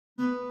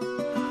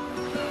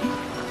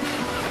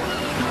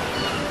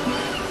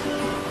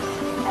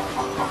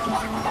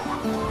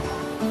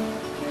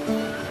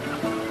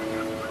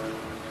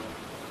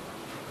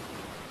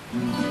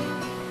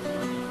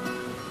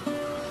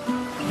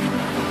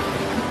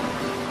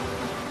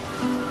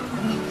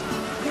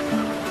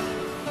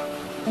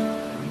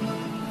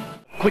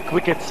quick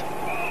wickets.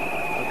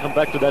 I'll come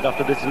back to that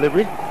after this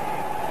delivery.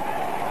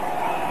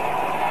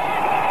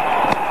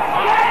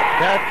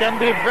 That can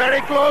be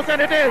very close,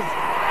 and it is.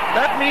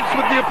 That meets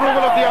with the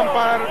approval of the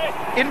umpire.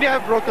 India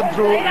have broken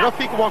through.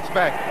 Rafiq walks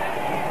back.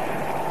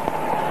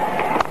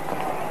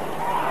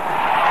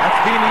 That's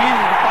been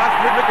easy. Fast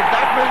mid-wicket.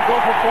 That will go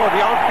for 4.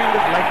 The outfield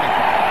is lightning.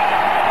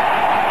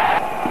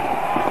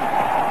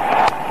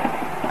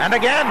 And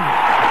again,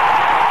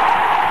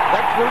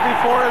 that will be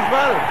 4 as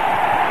well.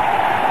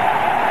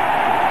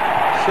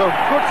 So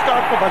good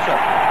start for Bashar.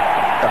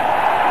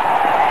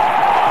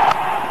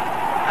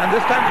 And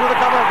this time through the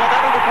cover, but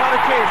that will require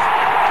a chase.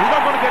 He's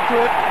not going to get to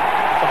it.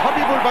 So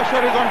Habibul Bashar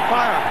is on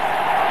fire.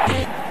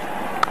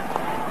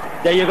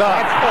 There you go.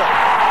 That's 4.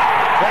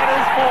 That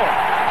is 4.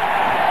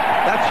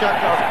 That's shot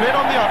class. Played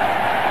on the up.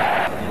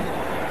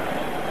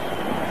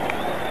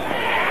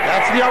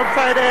 That's the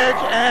outside edge,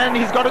 and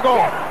he's got to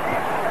go.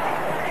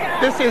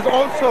 This is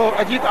also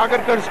Ajit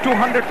Agarkar's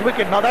 200th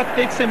wicket. Now that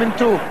takes him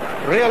into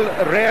real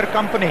rare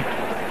company.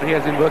 He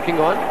has been working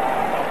on.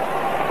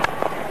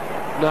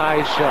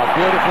 Nice shot,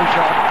 beautiful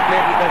shot.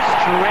 Played with a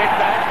straight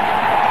back.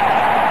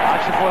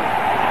 Ashraful.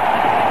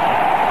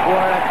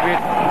 What a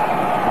bit.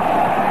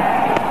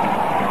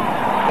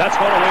 That's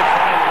gone away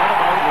fine. What a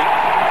boundary.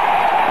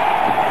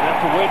 You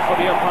have to wait for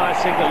the umpire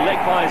signal,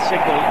 leg by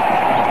signal.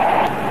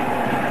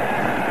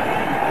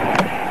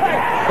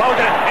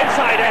 Bowden,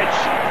 inside edge.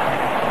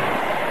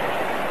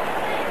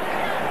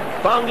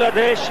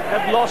 Bangladesh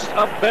have lost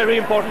a very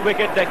important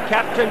wicket. Their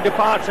captain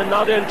departs and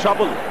now they're in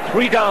trouble.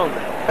 3 down.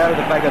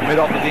 The fact that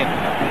mid-off is in.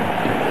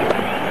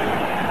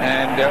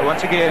 And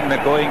once again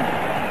going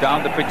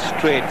down the pitch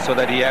straight so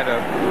that he had a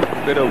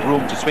bit of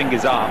room to swing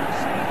his arms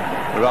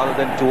rather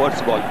than towards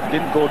the ball.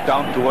 Didn't go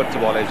down towards the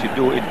ball as you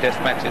do in test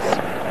matches,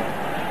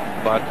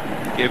 but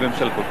gave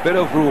himself a bit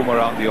of room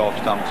around the off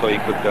stump so he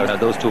could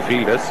those two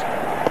fielders.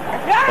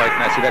 Quite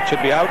nicely. That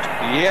should be out.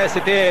 Yes,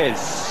 it is.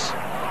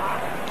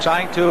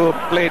 Trying to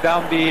play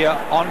down the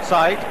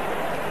onside,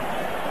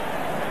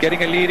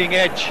 getting a leading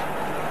edge.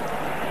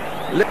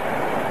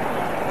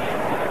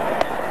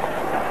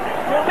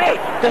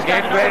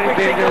 Again, very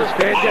dangerous.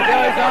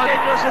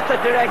 Dangerous is the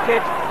direct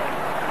hit.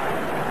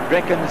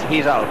 Reckons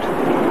he's out.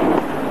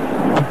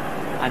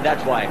 And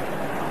that's why.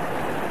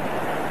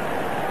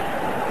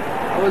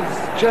 I was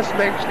just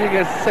mentioning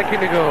a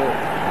second ago.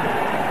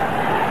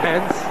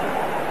 Hence,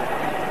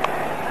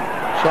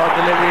 short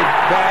delivery,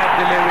 bad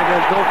delivery.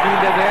 There's no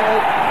fielder there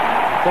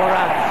for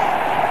runs.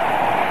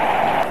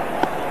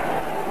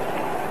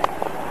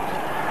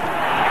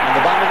 And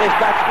the Bangladesh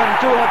batsmen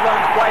too have run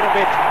quite a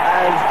bit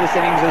as this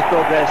innings has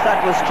progressed.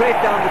 That was straight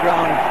down the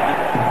ground.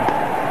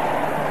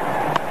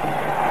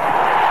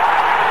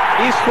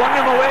 He swung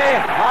him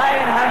away,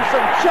 high and handsome,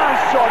 just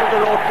short of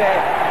the rope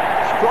there.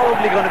 It's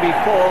probably going to be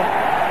 4.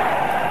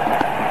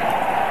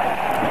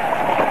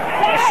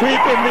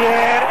 Sweep in the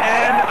air,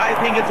 and I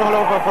think it's all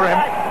over for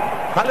him.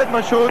 Khaled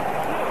Masud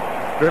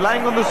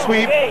relying on the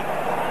sweep,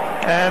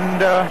 and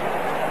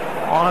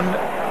on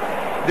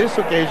this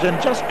occasion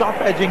just top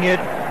edging it.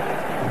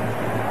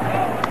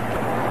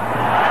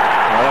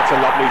 That's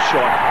a lovely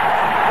shot.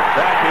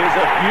 That is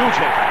a huge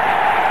hit.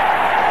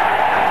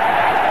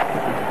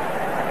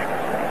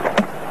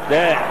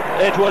 There,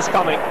 it was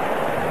coming.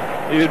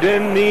 You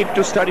didn't need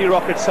to study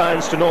rocket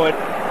science to know it.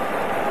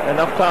 And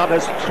Aftab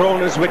has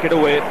thrown his wicket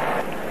away.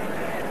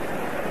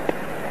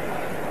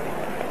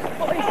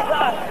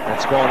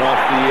 That's gone off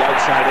the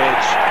outside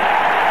edge.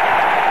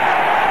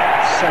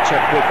 Such a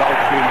quick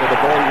outfield, but the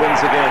ball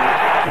wins again.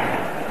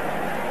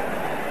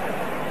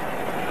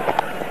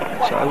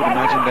 So I would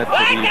imagine that for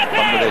the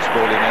Bangladesh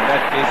bowling, and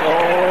that is,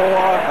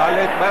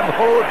 Khaled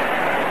Mahmood.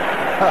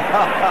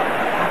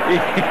 He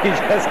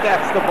just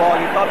taps the ball.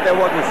 He thought there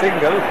was a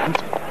single.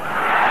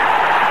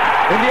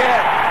 In the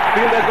air,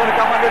 fielder's going to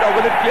come under it, or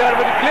will it clear?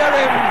 Will it clear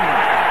him?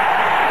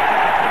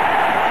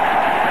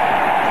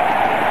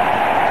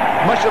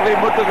 Mashrafe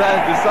Mortaza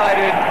has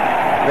decided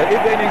that if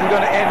the innings is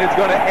going to end, it's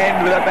going to end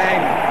with a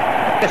bang.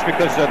 That's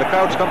because the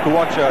crowds come to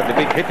watch the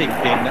big hitting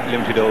in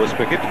limited overs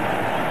cricket.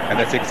 And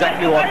that's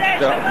exactly what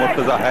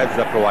Mortaza has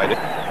provided.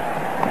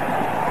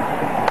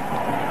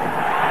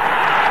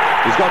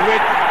 He's got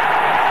width.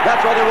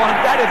 That's what they want.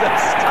 That is a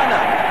stunner.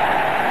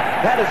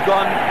 That has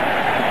gone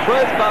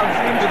first bounce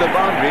into the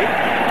boundary.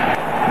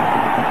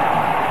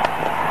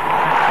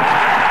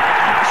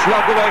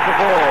 Slugged away for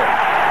 4.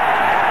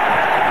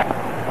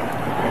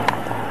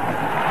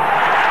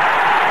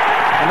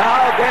 And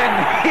now again,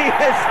 he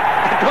has,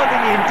 I don't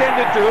think he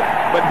intended to,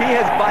 but he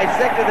has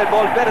bisected that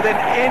ball better than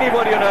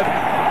anybody on earth.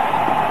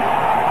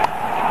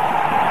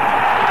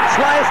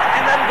 Sliced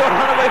and then got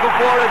run away for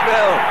 4 as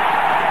well.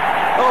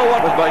 Oh,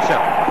 what was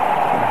Bashar?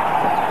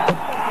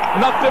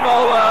 Knocked him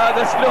over.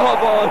 The slower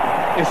ball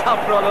is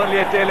after all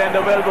only a tail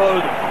ender, well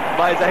bowled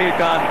by Zahir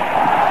Khan.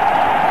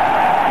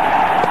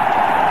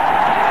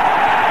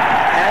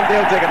 And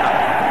they'll take another.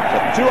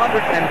 So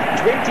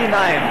 229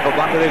 for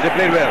Bangladesh. They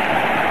played well.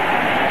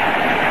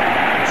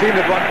 It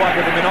seemed at one point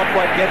that they may not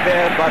quite get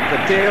there, but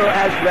the tail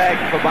has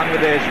wagged for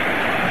Bangladesh.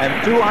 and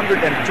 229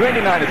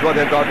 is what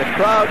they've got. The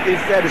crowd is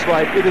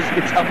satisfied.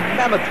 It's a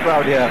mammoth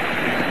crowd here.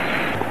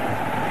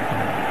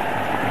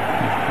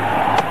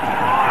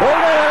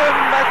 Golden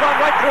has gone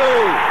right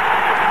through.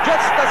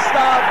 Just the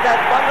start that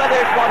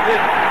Bangladesh wanted.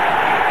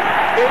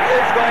 It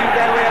is going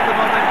their way at the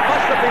moment.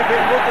 Mashrafe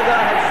bin Mortaza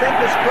has sent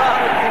this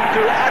crowd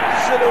into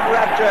absolute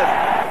rapture.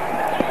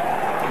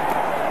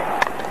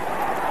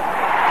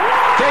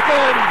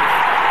 Taken.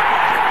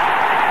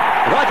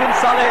 Rajin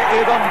Saleh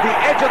is on the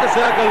edge of the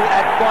circle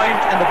at point,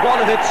 and the ball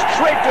is hit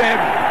straight to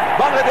him.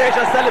 Bangladesh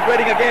are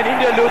celebrating again.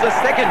 India loses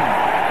second.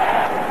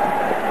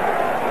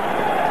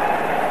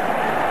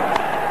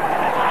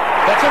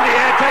 That's in the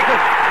air, taken.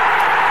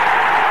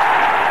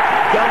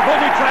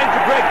 Ganguly trying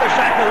to break the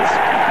shackles.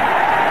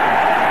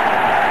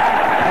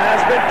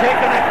 Has been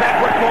taken at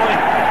backward point.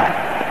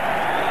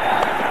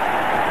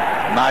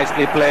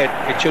 Nicely played.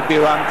 It should be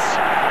runs.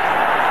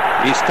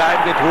 He's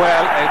timed it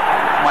well. It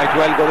might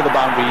well go to the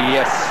boundary.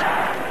 Yes.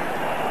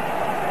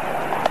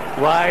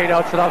 Wide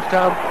outside of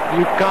stump.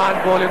 You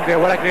can't bowl him there.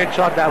 What a great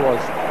shot that was.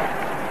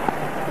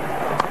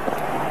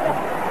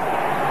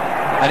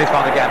 And he's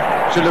found the gap.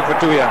 Should look for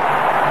two here.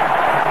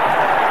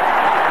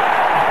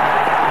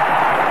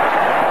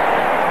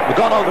 We've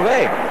gone all the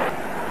way.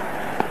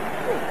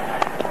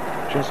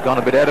 Just gone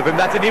a bit ahead of him.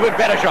 That's an even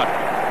better shot.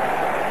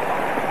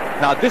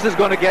 Now this is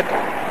going to get...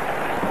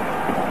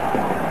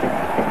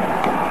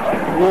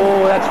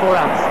 Whoa, that's 4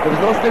 runs. There is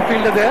no slip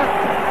fielder there.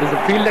 There's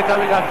a fielder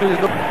coming after.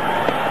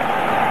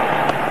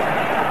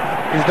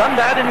 He's done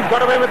that and he's got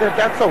away with it.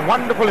 That's a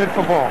wonderful hit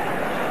for 4.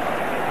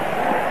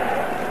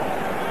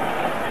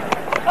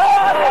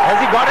 Has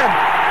he got him?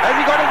 Has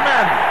he got his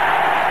man?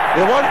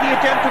 There was the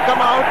attempt to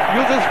come out,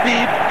 use his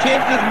speed,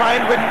 changed his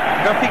mind when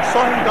Rafiq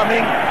saw him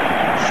coming,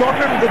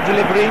 shortened the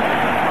delivery.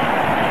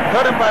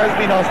 Third umpire has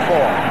been asked 4.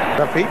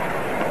 Rafiq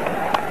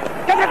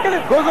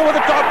goes over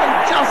the top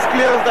and just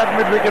clears that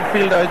mid-wicket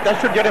fielder. That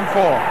should get him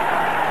 4.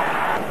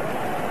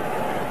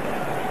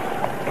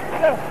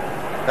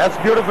 That's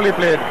beautifully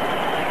played.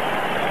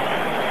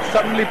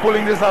 Suddenly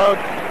pulling this out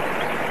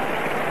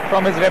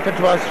from his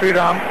repertoire,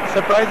 Sriram,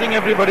 surprising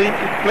everybody.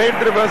 He played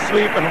the reverse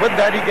sweep, and with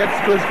that he gets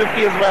to his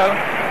 50 as well.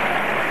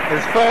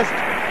 His first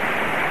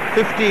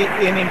 50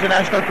 in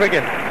international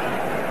cricket.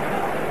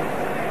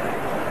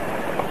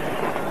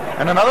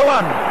 And another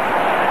one.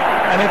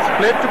 And it's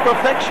played to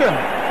perfection.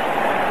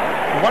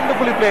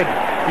 Wonderfully played.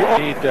 You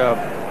need to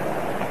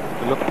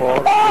look for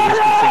a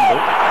risky single.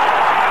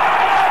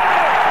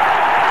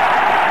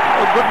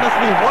 Oh goodness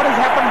me, what has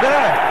happened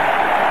there?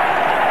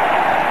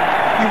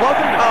 He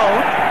wasn't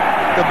out.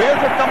 The bails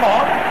had come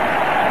off.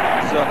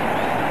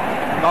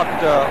 Not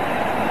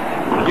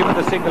given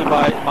the single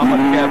by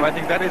Mohammad. I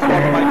think that is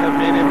what might have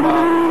made him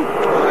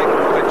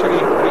actually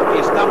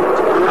he stumped.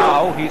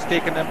 Now he's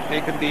taken the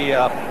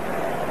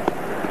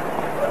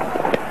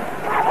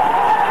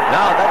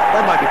Now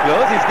that might be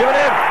close. He's given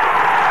him.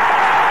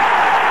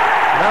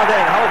 Now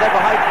then, how is that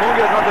for height?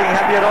 Mogi is not looking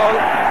happy at all,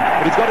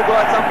 but he's got to go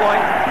at some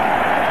point.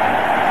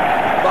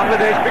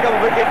 Bangladesh pick up a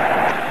wicket.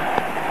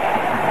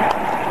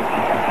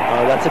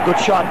 That's a good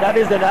shot. That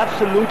is an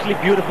absolutely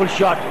beautiful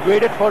shot.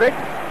 Waited for it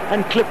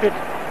and clipped it.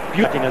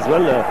 Beautiful as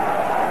well.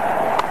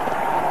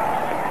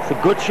 It's a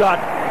good shot.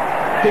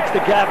 Picks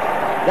the gap.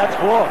 That's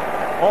 4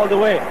 all the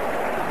way.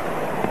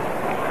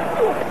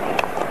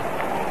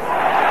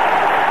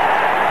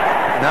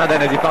 Now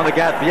then, has he found the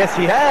gap? Yes,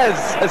 he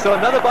has. So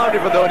another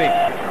boundary for Dhoni.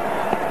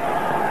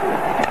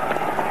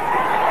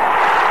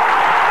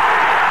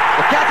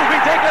 The catch has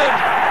been taken.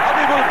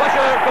 Habibul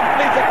Bashar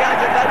completes the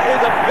catch, and that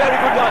is a very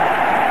good one.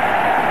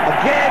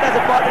 Again, as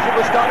a partnership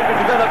was starting to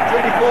develop,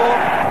 24.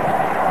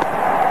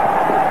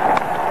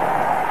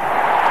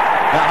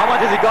 Now, how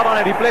much has he got on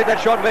it? He played that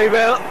shot very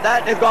well.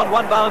 That has gone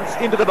 1 bounce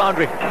into the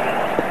boundary.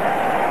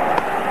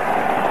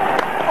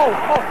 Oh,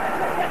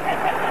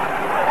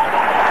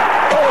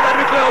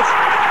 that'll be close.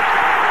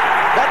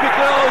 That'll be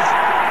close.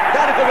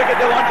 That is the wicket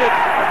they wanted.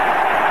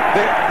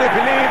 They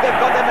believe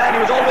they've got their man.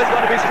 He was always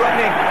going to be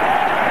struggling.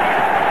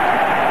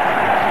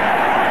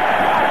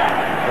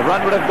 The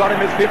run would have got him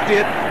his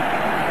 50th.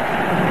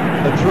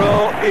 The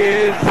throw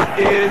is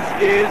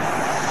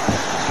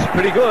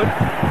pretty good.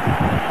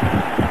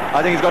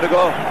 I think he's got to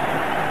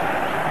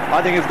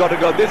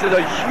go. This is a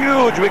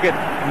huge wicket.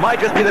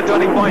 Might just be the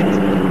turning point.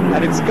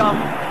 And it's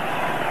come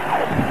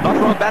not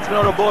from a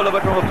batsman or a bowler,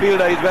 but from a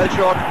fielder. He's well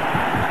short.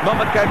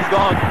 Mohammad is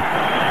gone.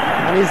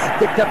 And he's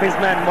picked up his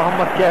man,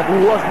 Mohammad,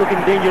 who was looking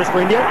dangerous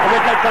for India. And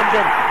that comes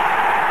in.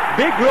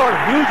 Big roar,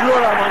 huge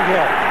roar among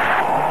here.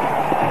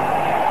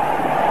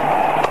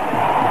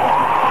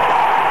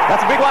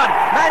 That's a big one.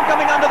 Man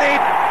coming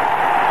underneath.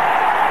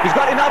 He's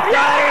got enough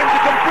time to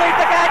complete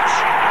the catch.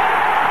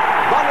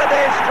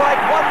 Bangladesh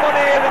strike 1 more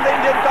nail in the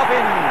Indian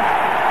coffin.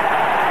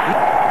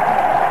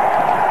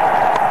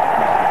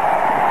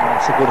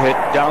 It's a good hit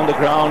down the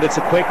ground. It's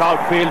a quick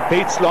outfield.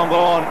 Beats long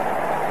on.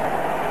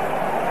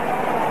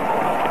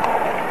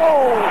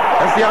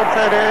 That's the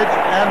outside edge,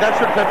 and that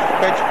should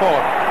fetch 4.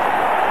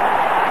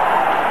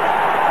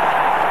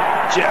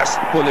 just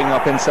pulling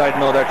up inside.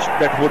 No,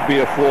 that would be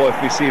a 4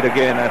 if we see it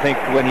again. I think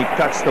when he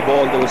touched the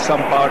ball, there was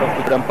some part of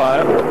the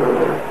umpire.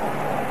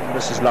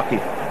 This is lucky.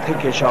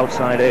 Thickish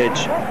outside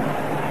edge.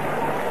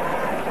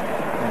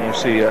 And you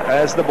see,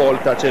 as the ball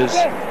touches,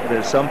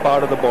 there's some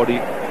part of the body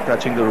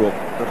touching the rope.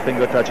 The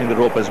finger touching the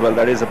rope as well.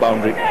 That is a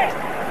boundary.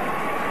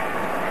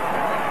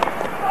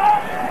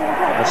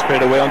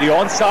 Straight away on the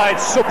onside.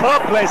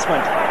 Superb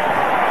placement.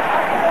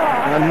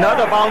 And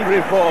another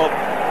boundary for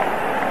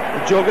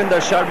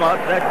Joginder Sharma.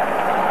 That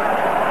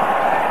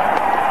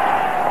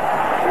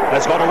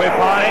has got away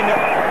fine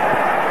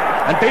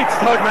and beats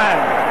third man.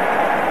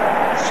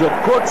 So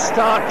good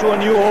start to a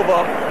new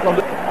over from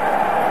the...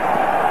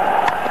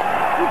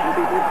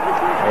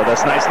 Oh,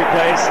 that's nicely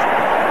placed.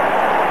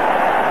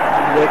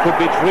 There could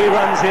be 3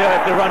 runs here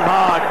if they run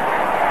hard.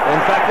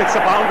 In fact, it's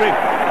a boundary.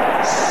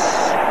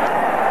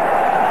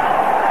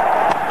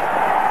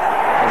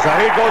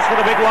 Zahid goes for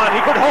the big one.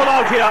 He could hold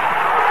out here.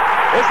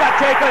 Is that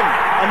taken?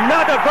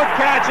 Another good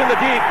catch in the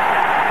deep.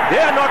 They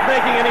are not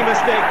making any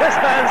mistake. This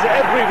man's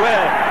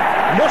everywhere.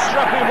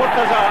 Mashrafe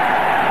Mortaza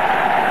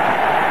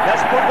has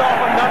put off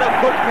another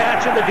good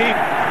catch in the deep.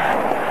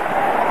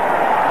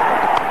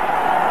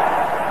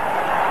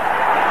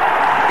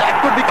 That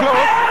could be close.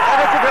 And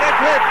it's a direct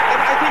hit. And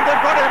I think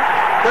they've got him.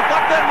 They've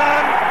got their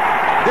man.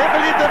 They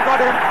believe they've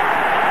got him.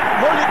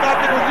 Molly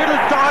Karthik was a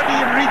little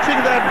tardy in reaching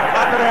that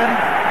other end.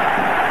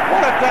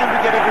 What a time to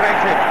get a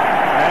direct hit.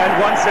 And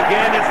once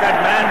again, it's that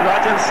man,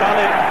 Rajan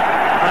Saleh.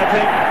 I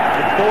think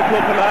they both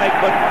look alike,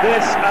 but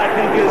this, I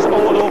think, is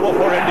all over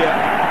for India.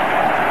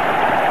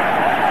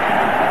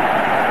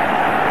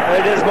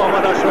 It is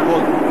Mohammad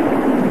Ashraful.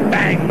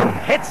 Bang!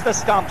 Hits the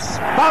stumps.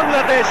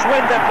 Bangladesh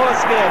win their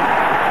first game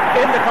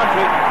in the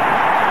country.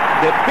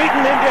 They've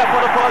beaten India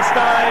for the first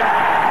time.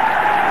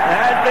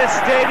 And this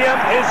stadium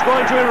is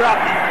going to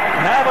erupt.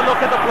 Have a look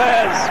at the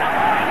players.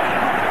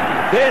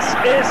 This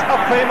is a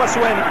famous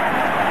win.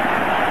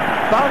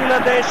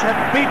 Bangladesh have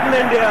beaten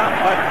India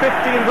by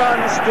 15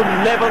 runs to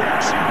level.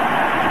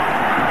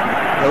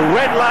 The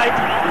red light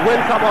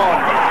will come on.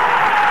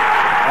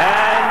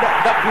 And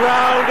the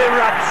ground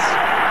erupts.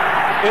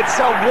 It's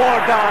a war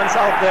dance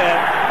out there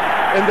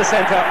in the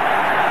center.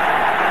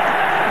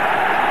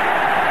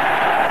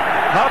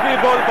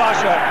 Habibul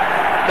Bashar,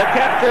 the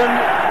captain,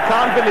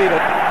 can't believe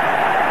it.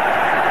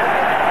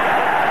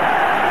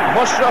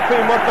 Mashrafe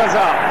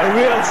Mortaza, a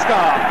real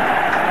star.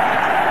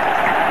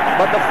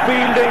 But the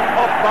fielding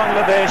of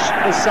Bangladesh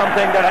is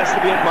something that has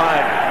to be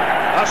admired.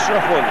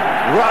 Ashraful,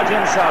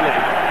 Rajan Saleh,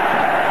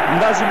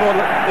 Nazimul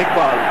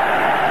Iqbal,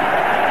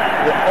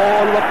 they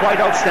all were quite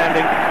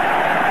outstanding.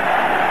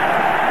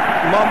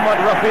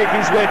 Mohammad Rafiq,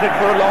 he's waited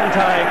for a long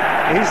time.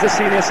 He's the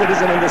senior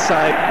citizen in the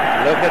side.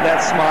 Look at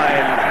that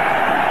smile.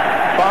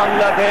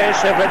 Bangladesh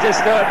have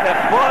registered their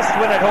first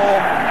win at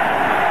home.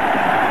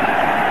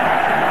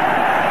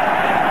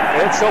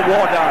 It's a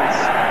war dance.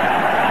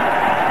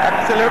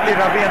 Absolutely,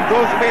 Ravi, and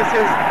those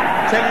faces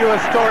tell you a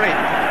story.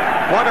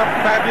 What a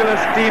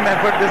fabulous team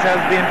effort this has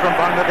been from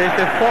Bangladesh.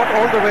 They fought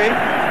all the way.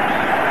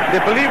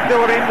 They believed they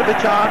were in with a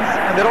chance,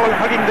 and they're all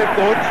hugging their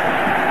coach.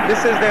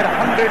 This is their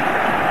 100th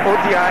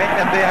ODI,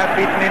 and they have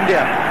beaten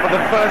India for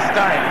the first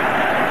time.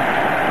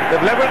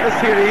 They've leveled the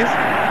series,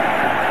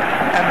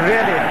 and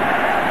really,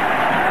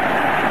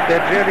 they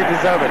really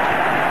deserve it.